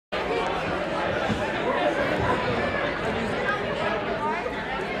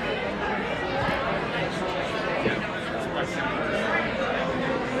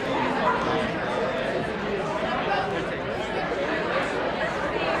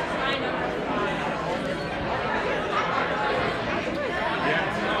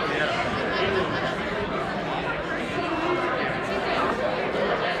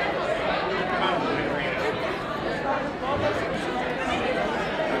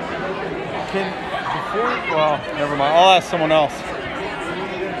Well, never mind. I'll ask someone else.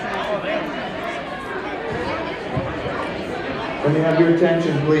 Let me have your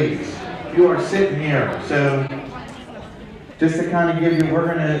attention, please. You are sitting here, so just to kind of give you, we're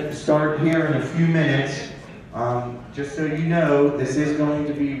going to start here in a few minutes. Just so you know, this is going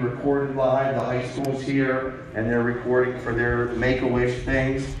to be recorded live. The high school's here, and they're recording for their Make-A-Wish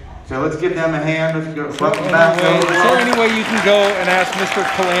things. So let's give them a hand. Let's go. Welcome back. Is there any way you can go and ask Mr.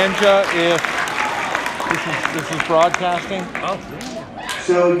 Kalanja if this is broadcasting? Oh.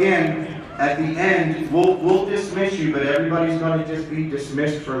 So again, at the end, we'll dismiss you, but everybody's going to just be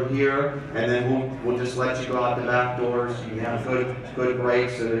dismissed from here, and then we'll just let you go out the back doors. You can have a good break,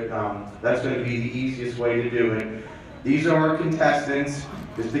 so that, that's going to be the easiest way to do it. These are our contestants.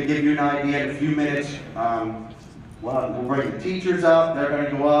 Just to give you an idea, in a few minutes, we'll bring the teachers up. They're going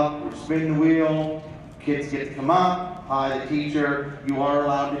to go up. We'll spin the wheel. Kids get to come up. Hi, the teacher. You are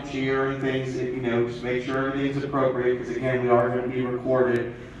allowed to cheer and things. Just make sure everything's appropriate, because again, we are going to be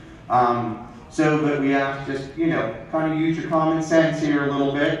recorded. But we have to just, kind of use your common sense here a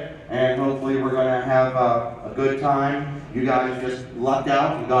little bit, and hopefully we're going to have a good time. You guys just lucked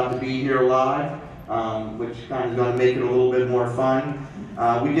out and got to be here live, which kind of is going to make it a little bit more fun.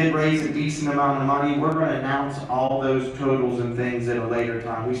 We did raise a decent amount of money. We're going to announce all those totals and things at a later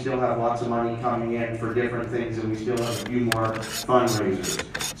time. We still have lots of money coming in for different things, and we still have a few more fundraisers.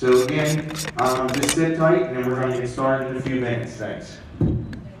 So again, just sit tight, and we're going to get started in a few minutes. Thanks.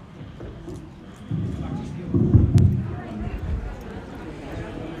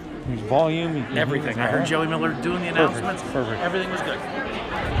 Volume, everything. I heard Joey Miller doing the announcements. Perfect. Everything was good.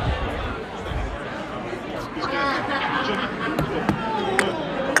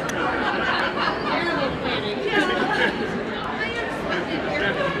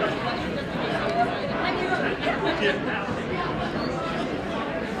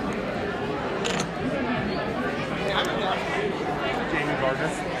 Jamie Gardner.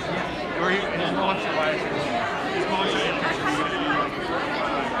 His launch last year. His launch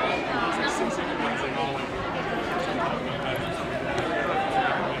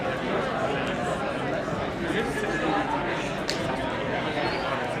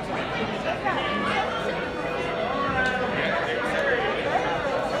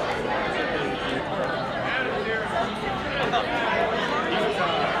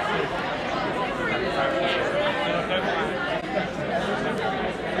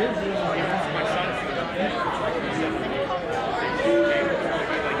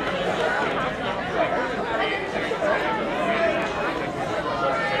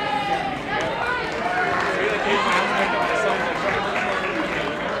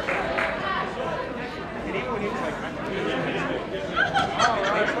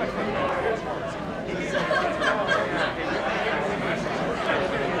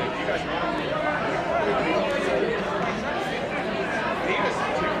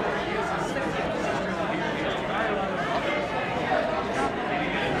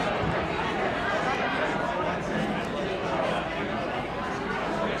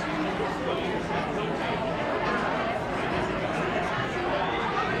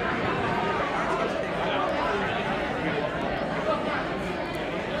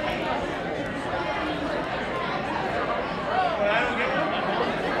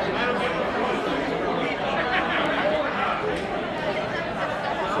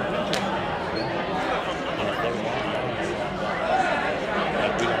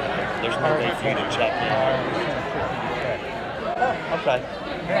Okay.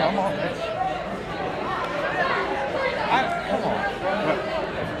 Yeah, I'm on. Come on.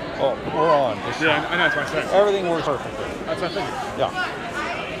 Oh, we're on. Yeah, I know, that's what I said. Everything works perfectly. That's what I figured. Yeah.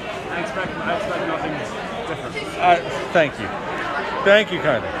 I expect nothing different. Thank you. Thank you,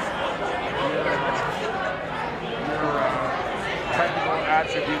 kind of. Your technical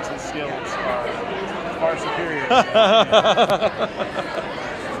attributes and skills are far superior.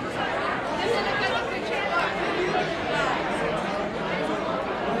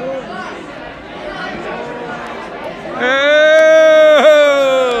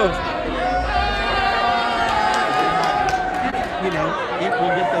 If we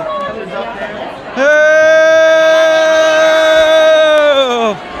get the colors up there.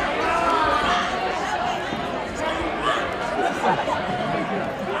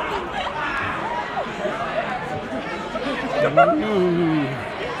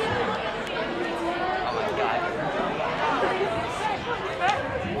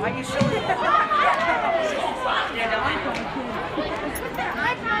 Why are you showing that?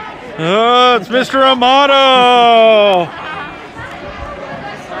 Oh, it's Mr. Amato.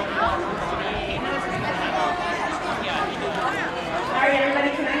 Alright, everybody,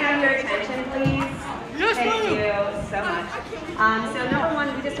 can I have your attention, So number one,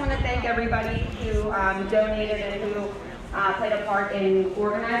 we just want to thank everybody who donated and who played a part in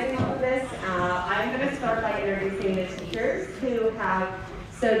organizing all of this. I'm going to start by introducing the teachers who have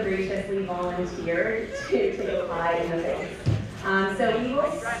so graciously volunteered to take a pie in the face. So we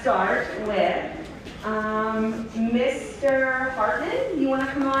will start with Mr. Hartman. You want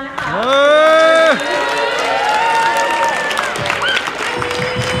to come on out?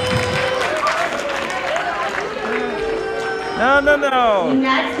 No.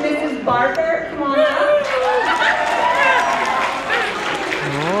 Next, Mrs. Barker, come on up.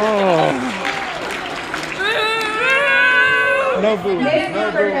 No booze.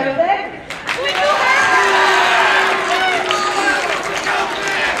 Mr. Bernovic.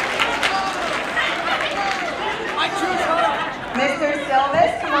 Mr.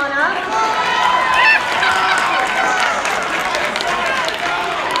 Silvis, come on up.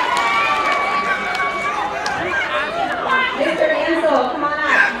 Mr. Ansel, come on up.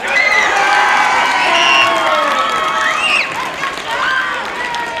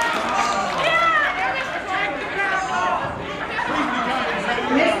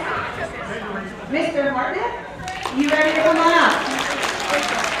 Mr. Hartnett, you ready to come on up?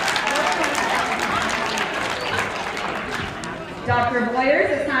 Dr. Boyers,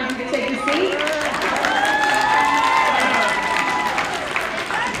 it's time for you to take your seat.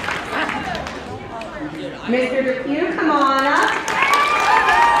 Mr. Depew, come on up.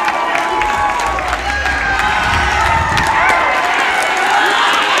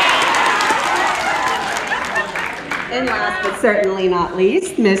 And last but certainly not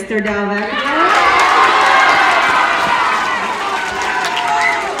least, Mr. Delvecchio.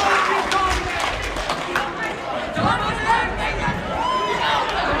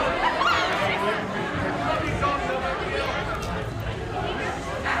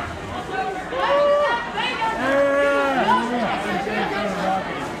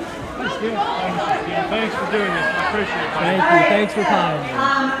 Thanks for doing this. I appreciate it. Thank you. Thanks for coming.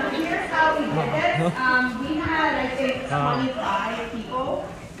 Here's how we did this. We had, I think, 25 people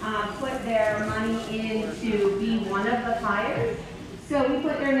put their money in to be one of the fires. So we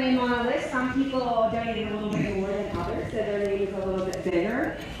put their name on a list. Some people donated a little bit more than others, so their name is a little bit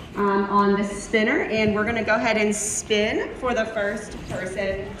bigger on the spinner. And we're going to go ahead and spin for the first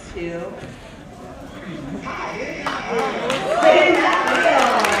person to spin that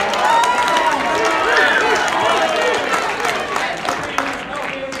wheel.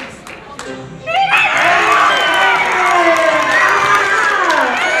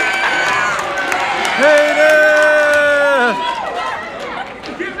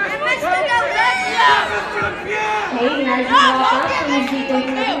 Hayden, as you walk up, please be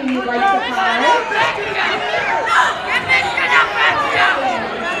thinking of who you'd like to pie.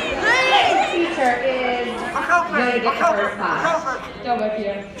 The teacher is going to get the first pie. Go with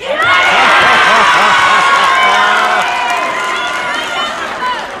you.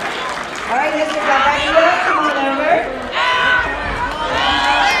 All right, Mr. Delvecchio, come on over.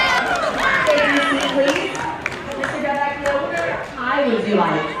 Take your seat, please. Mr. Delvecchio, what pie would you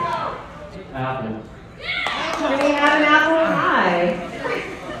like? Apple. Can we have an apple pie?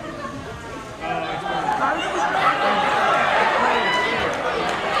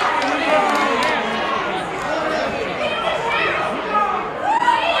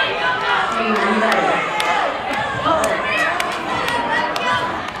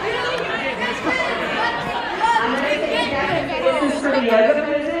 I'm going to take a guess if this is for the yoga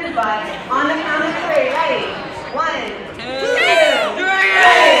poses, but on the count of three, ready? 1, 2, 3!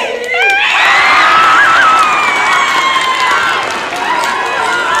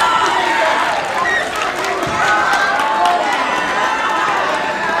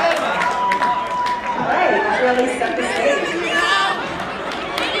 Really set the stage.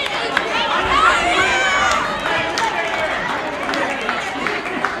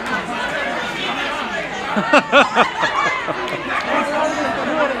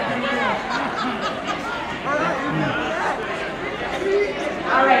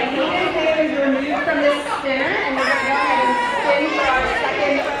 All right, Hayden's name is removed from this spinner, and we're going to go ahead and spin for our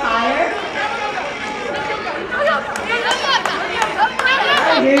second fire. All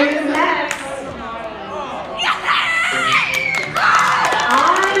right, who's next?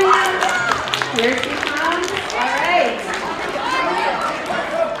 Here she comes. All right.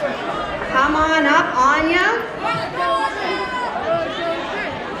 Come on up, Anya.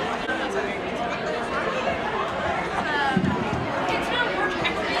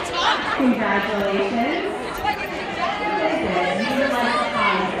 Congratulations. You did like the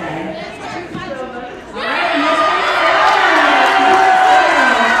pie then. All right,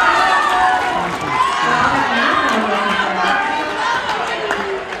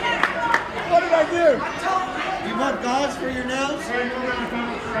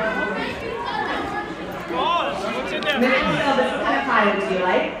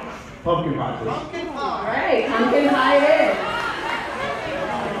 pie? Pumpkin pie, please. All right, pumpkin pie it is.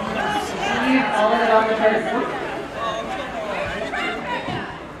 You followed it on the first one.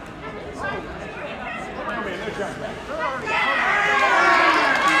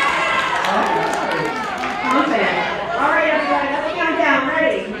 Confident. All right, everybody, let's count down.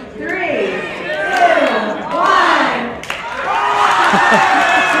 Ready? 3,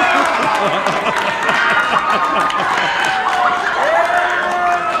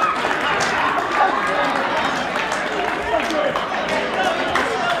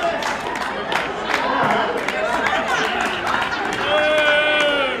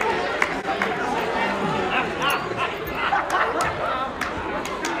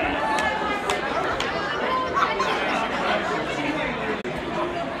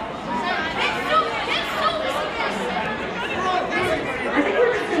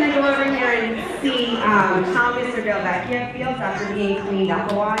 2, how Mr. Delvecchia feels after being cleaned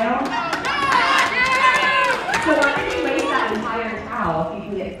up a while. So why don't you waste that entire towel if you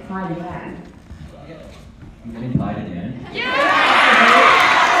can get tied again? I'm getting tied again.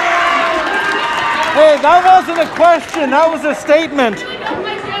 Hey, that wasn't a question, that was a statement. Yeah,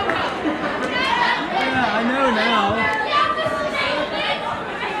 I know now.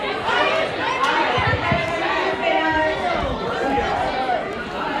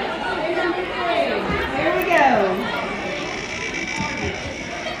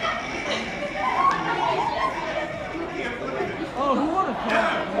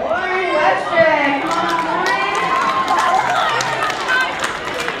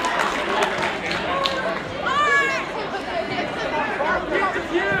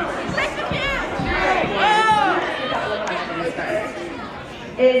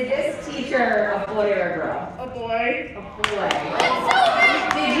 Is this teacher a boy or a girl? A boy. A boy.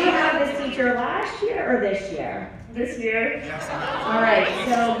 Did you have this teacher last year or this year? This year. All right,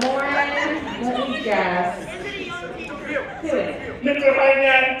 so Lauren, let me guess. Who is it? Mr.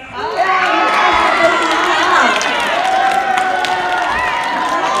 Hyde.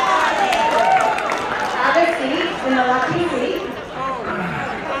 Have a seat in the lucky seat.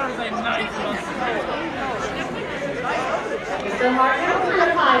 Mr. Martin, what kind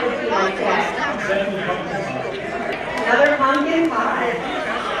of pie would you like to get? Another pumpkin pie.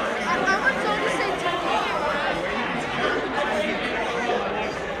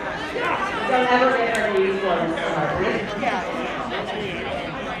 Don't ever get her to use one, Mr. Martin.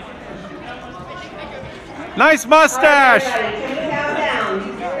 Nice mustache! All right, everybody, can we count down?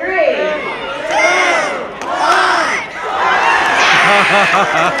 3, 2,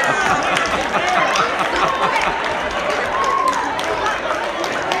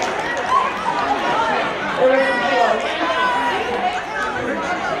 1.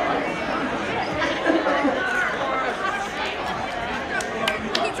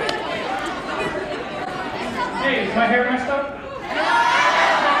 Hey, is my hair messed up?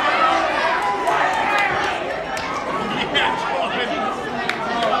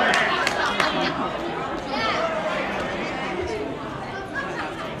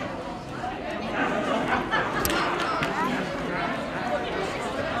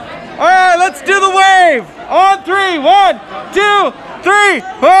 All right, let's do the wave. On 3, 1, 2, 3,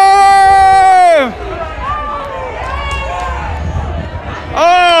 wave!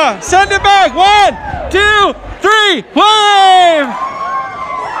 Send it back. 1, 2, 3, wave!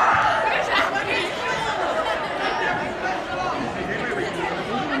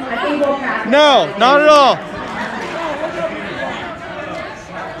 I think we'll pass. No, not at all.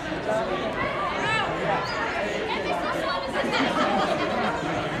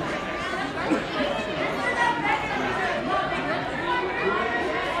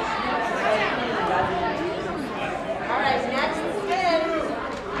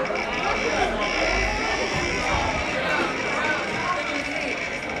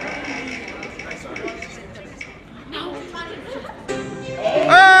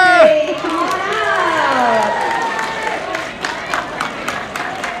 Hey, come on out.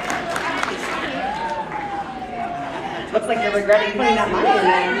 Looks like you're regretting putting that money in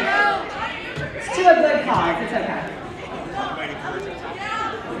there. It's to a good cause. It's okay.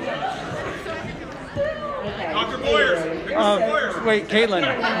 Dr. Boyers. Wait, Caitlin,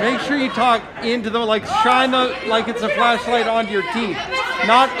 make sure you talk into the, like, shine the, like it's a flashlight onto your teeth.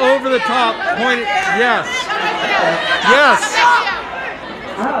 Not over the top, point it, yes. Yes.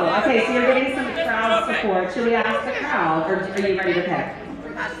 Oh, okay, so you're getting some crowd support. Should we ask the crowd, or are you ready to pick?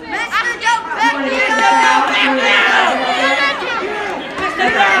 You want to get to the crowd? You want to get to the crowd?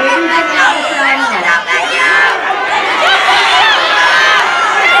 Okay, maybe we can ask the crowd.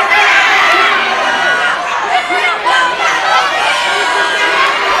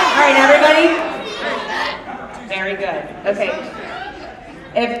 Okay.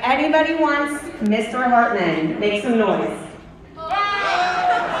 If anybody wants Mr. Hartman, make some noise.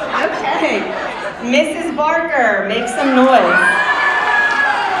 Okay. Mrs. Barker, make some noise.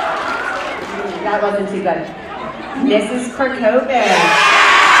 That wasn't too good. Mrs. Krakovic.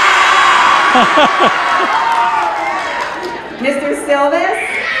 Mr. Silvis.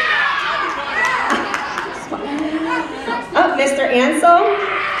 Oh, Mr. Ansel.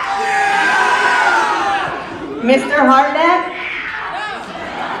 Mr. Hartnett.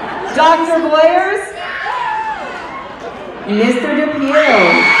 Dr. Boyers. Mr. DePue.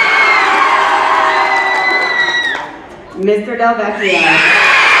 Mr. Del Vecchio.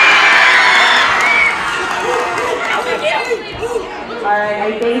 All right,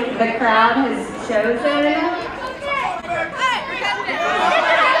 I think the crowd has chosen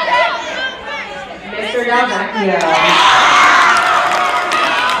Mr. Del Vecchio.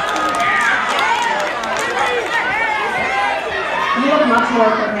 You look much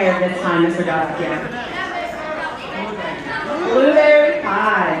more prepared this time, Mr. Del Vecchio. Blueberry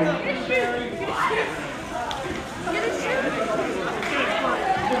pie.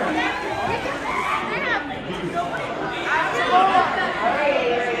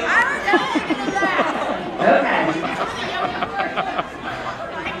 Okay.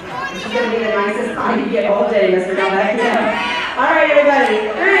 This is going to be the nicest pie you get all day, Mr. Del Vecchio. All right, everybody.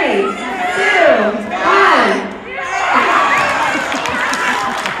 3, 2, 1.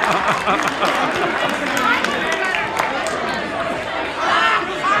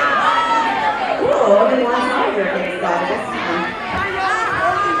 Ooh, only one tiger gets got this time.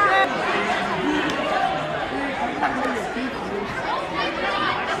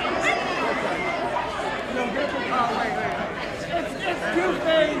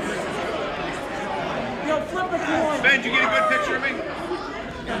 Ben, did you get a good picture of me?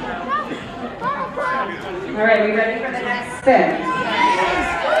 All right, we ready for the next spin?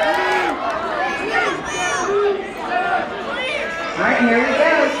 All right, here we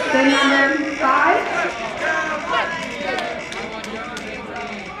go. Spin number 5.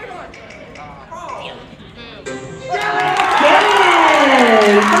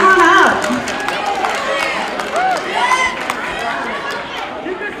 Yay! Come on up.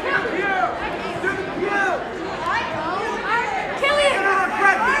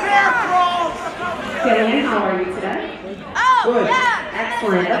 Killian, how are you today? Oh, Good. yeah.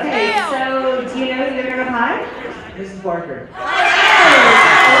 Excellent. Okay, so do you know who you're going to pie? Mrs. Barker. A lot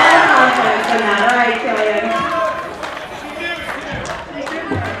of confidence in that. All right, Killian.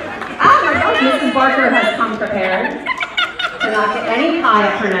 Oh my gosh, Mrs. Barker has come prepared to not get any pie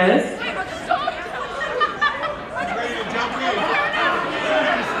up her nose.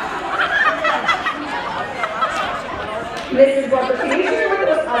 Mrs. Barker, can you share with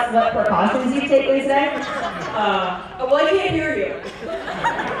us what precautions you've taken today? Well, I can't hear you.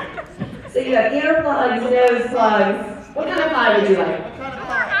 So you have earplugs, nose plugs. What kind of pie would you like?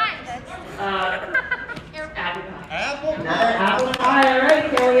 Apple pie. Another apple pie. All right,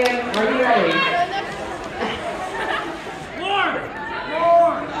 Killian, are you ready? More!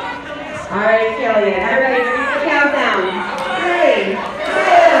 All right, Killian, are you ready for the countdown? 3, 2,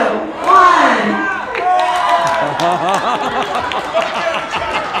 1.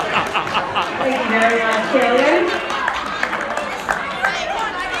 Thank you very much, Killian.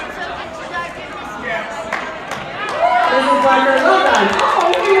 Mrs. Barker, well done.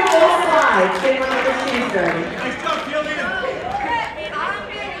 Oh, beautiful slide. Stay one of the shoes dirty. Nice job, Killian!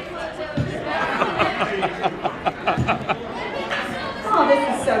 Oh, this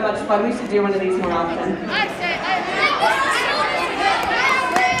is so much fun. We should do one of these more often.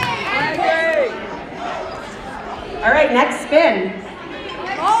 All right, next spin.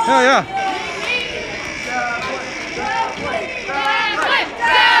 Oh, yeah.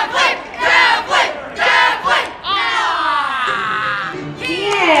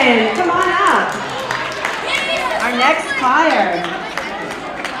 Ian, come on up. Our next fire.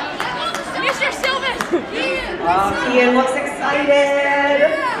 Mr. Silvis! Oh, Ian looks excited.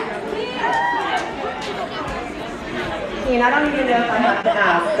 Ian, I don't even know if I have to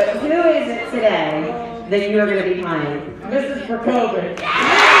ask, but who is it today that you are going to be playing? Mrs. Krakovic.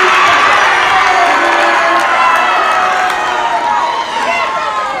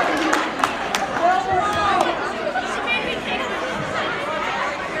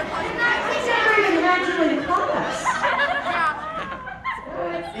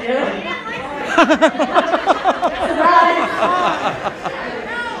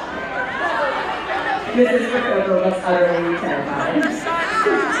 Mrs. Krakovic looks utterly terrified.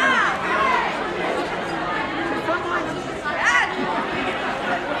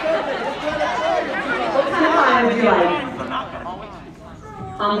 What kind of pie would you like?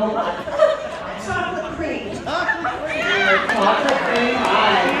 humble pie. Chocolate cream. Chocolate cream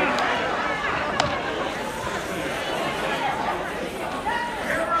pie.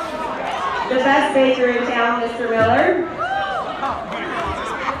 The best baker in town, Mr. Miller.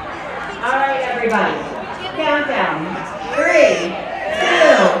 All right, everybody. Countdown. 3,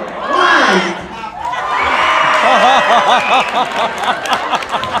 2, 1.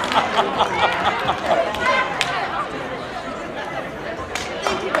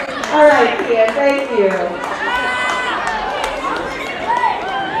 All right, Tia, thank you.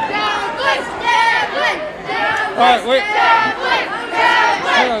 All right, wait.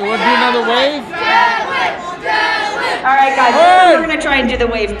 We'll do another wave. All right, guys, Hey! we're going to try and do the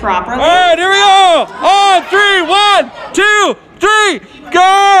wave properly. All right, here we go. On 3, 1, 2, 3,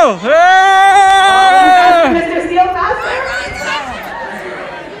 go! Hey! Mr. Steele, faster.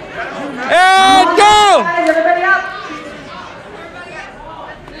 And go! Guys, everybody up.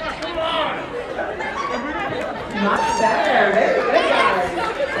 Much better. Very good, guys.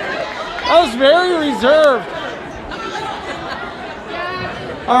 That was very reserved.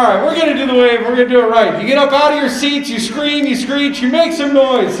 All right, we're gonna do the wave. We're gonna do it right. You get up out of your seats, you scream, you screech, you make some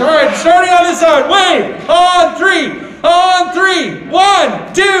noise. All right, starting on this side. Wave on 3. On 3.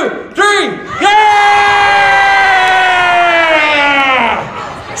 1, 2, 3. Yeah!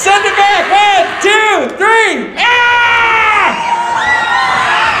 Send it back. 1, 2, 3. Yeah!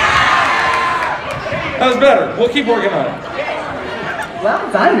 That was better. We'll keep working on it.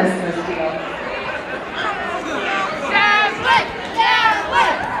 Well done, Mr. Steele.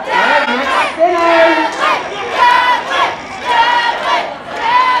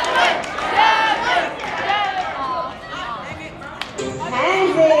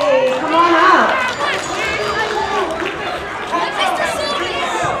 Kenzie, come on up.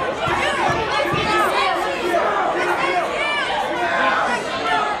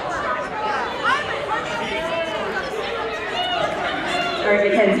 All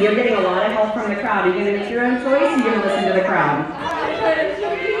right, Kenzie, you're getting a lot of help from the crowd. Are you going to make your own choice or are you going to listen to the crowd?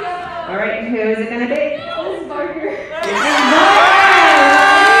 All right, who is it going to be? This Barker.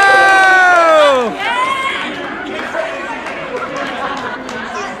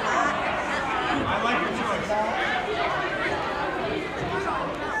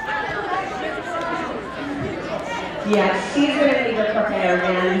 Yeah, she's going to need to prepare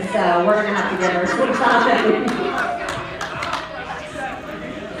again, so we're going to have to give her some time.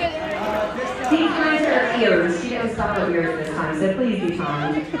 Be kind to her ears. She didn't stop her ears this time, so please be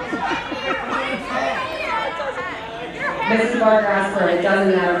kind. Mrs. Barker asked for a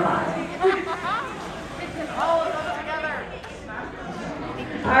dozen out of 5.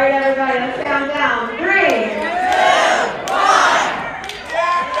 All right, everybody, let's count down. 3, 2,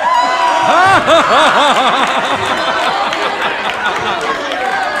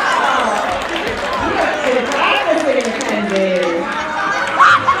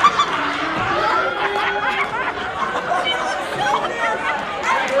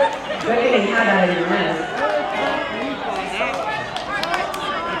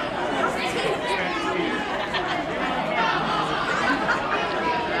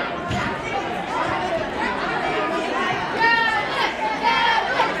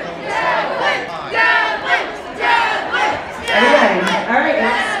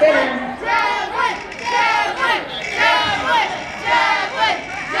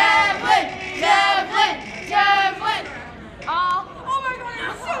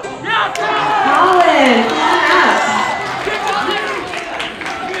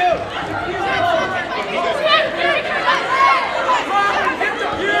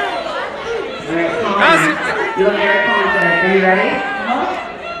 You look very confident. Are you ready?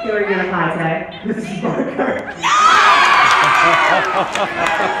 Who are you going to contact? Mrs. Barker.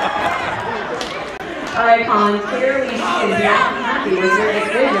 All right, Colin, clearly she is not happy with your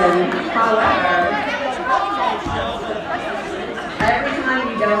decision. However, every time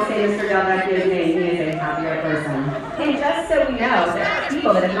you don't say Mr. Delvecchio's name, he is a happier person. And just so we know, there are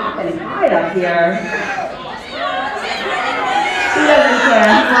people that have not been tied up here. He doesn't care.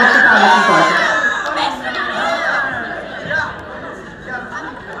 He wants to call Mrs. Barker.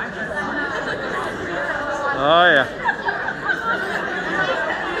 Oh, yeah.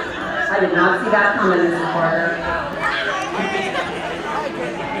 I did not see that coming, Mrs. Barker.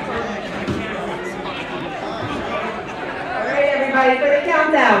 All right, everybody, for the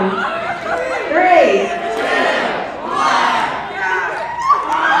countdown. 3, 2, 1.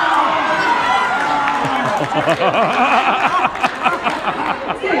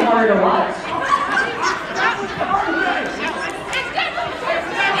 It's getting harder to watch.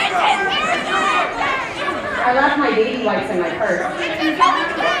 I left my my baby wipes in my purse.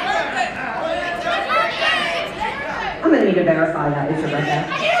 I'm gonna need to verify that it's your birthday.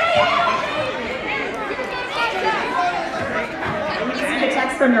 You received a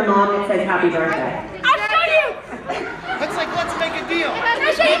text from your mom that says happy birthday. I'll show you. Let's make a deal.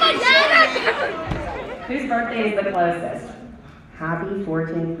 I'll show you my dad. Whose birthday is the closest? Happy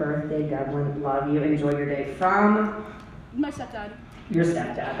 14th birthday, Devlin. Love you. Enjoy your day. From My stepdad. your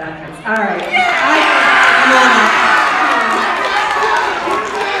stepdad. That counts. All right.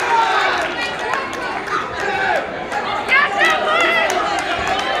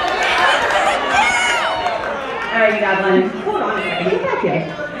 All right, Devlin. Hold on a second. Get back here.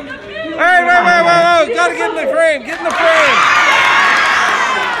 Hey, whoa. Gotta get in the frame. Get in the frame.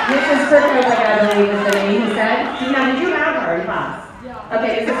 Mrs. Crickler, I believe is the name he said. Now, did you have her in class? Yeah.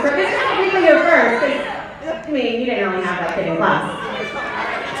 Okay, Mrs. Crickler, this is technically your first. I mean, you didn't really have that kid in class.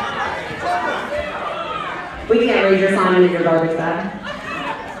 We can't read your sign into your garbage bag.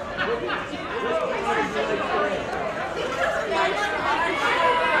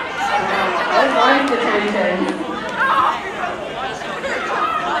 Oh, one detention.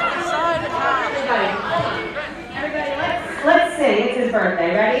 Everybody, let's sing. It's his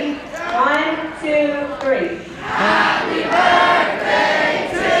birthday. Ready? 1, 2, 3. Happy birthday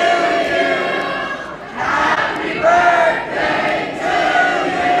to you. Happy birthday to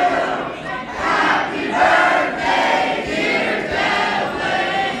you. Happy birthday, dear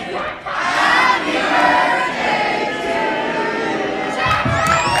Devlin. Happy birthday to you.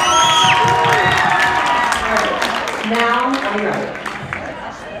 Now, are you ready?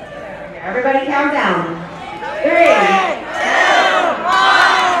 Everybody count down. 3, 2, 1.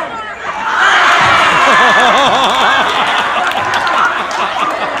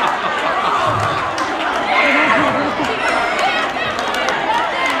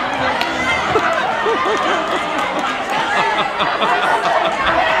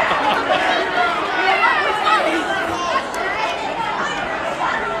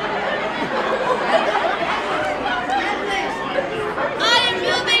 I am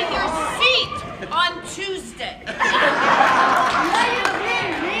moving your seat on Tuesday.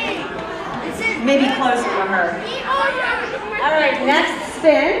 Maybe closer to her. All right, next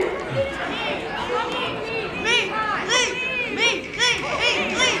spin.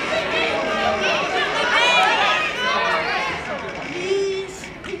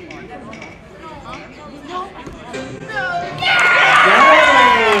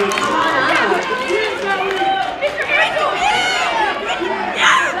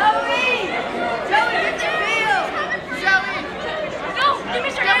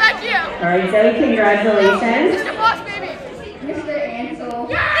 All right, Zoe, congratulations. Mr. Boss Baby. Mr. Ansel.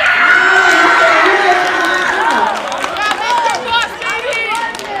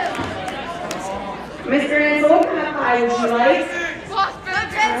 Mr. Ansel, what kind of pie would you like?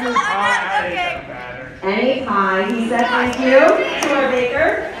 Any pie. He said thank you to our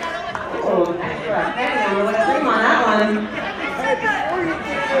baker. Oh, extra. Hang on, we'll put cream on that one.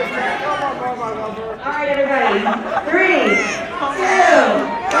 All right, everybody. 3,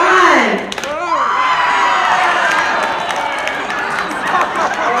 2, 1.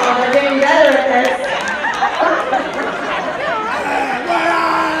 Oh, we're getting better at this.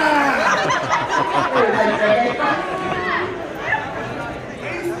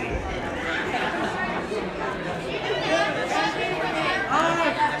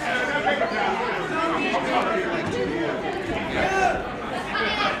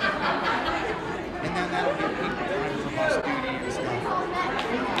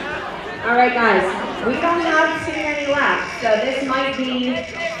 All right, guys, we don't have too many left, so this might be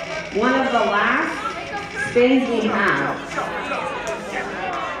one of the last spins we have.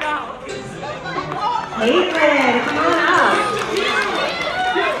 Caitlin, come on up.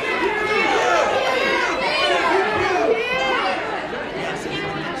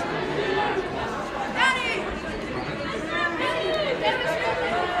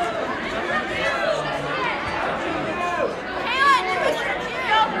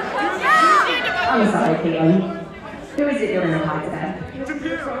 I'm sorry, Caitlin. Who is it you're going to talk to today?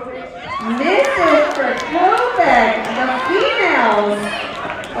 Mrs. Krakovic, the females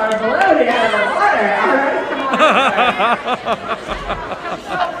are bloated out of the water. All right, come on.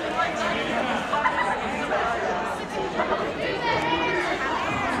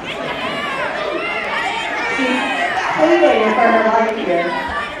 She's pleading for her life here.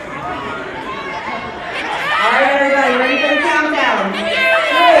 All right, everybody, ready for the countdown? 3,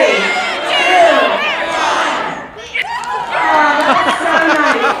 2, 1. Oh, that's so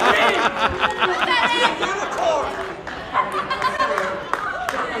nice.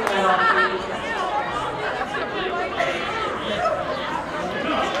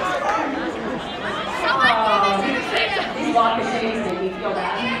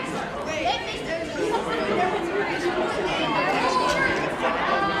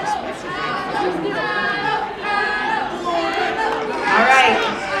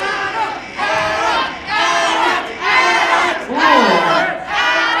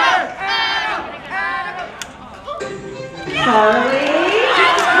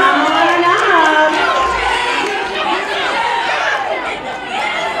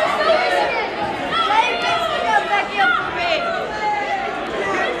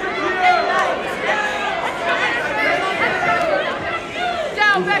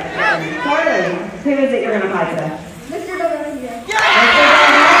 Carly, who is it you're going to apply to? Mr. Delvecchio.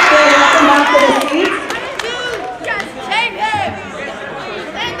 Welcome back to the seat. Yes, take him.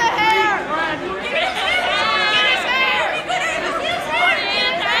 And the hair. Get his hair.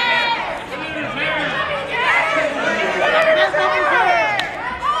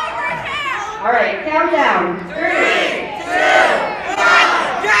 All right, countdown. 3, 2, 1,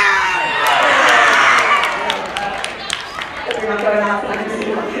 You're not going out. I can see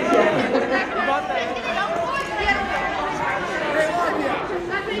you.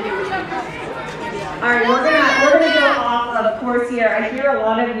 All right, we're gonna go off of course here. I hear a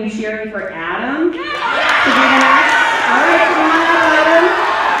lot of you cheering for Adam to be the next. All right, come on up, Adam.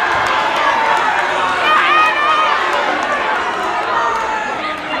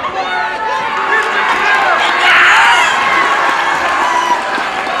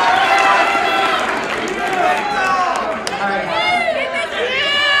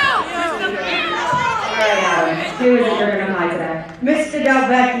 Who is it you're going to apply today? Mr.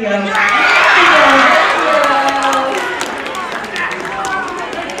 Delvecchio.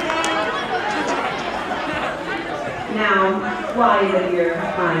 Now, why is it you're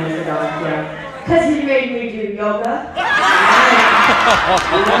applying Mr. Delvecchio? Because he made me do yoga.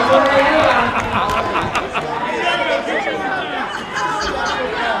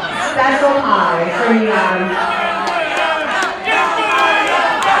 Special eye for you, Adam.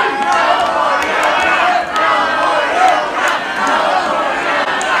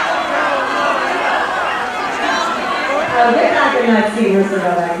 Oh, they're not going to see Mr.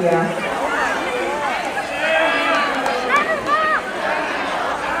 Delvecchio.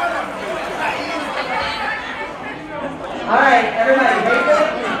 All right, everybody,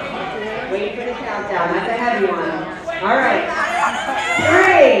 wait for the countdown. That's a heavy one. All right.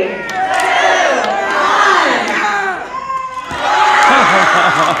 3, 2, 1.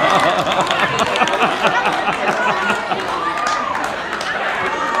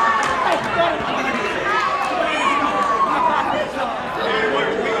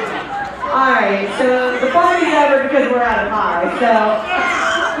 All right, so the party's over because we're out of pie, so.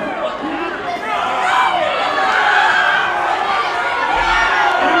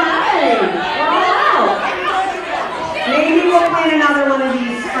 Hey, wow. Maybe we'll plan another one of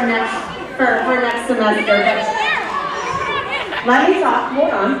these for next semester, but let me talk,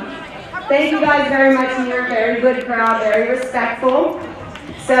 hold on. Thank you guys very much, you're a very good crowd, very respectful.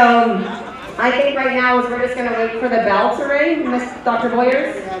 So, I think right now is we're just going to wait for the bell to ring. Miss Dr.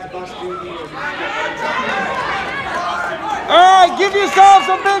 Boyers? All right, give yourselves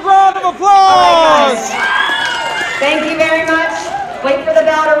a big round of applause. Thank you very much. Wait for the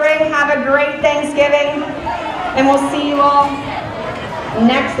bell to ring. Have a great Thanksgiving. And we'll see you all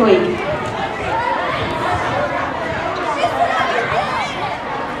next week.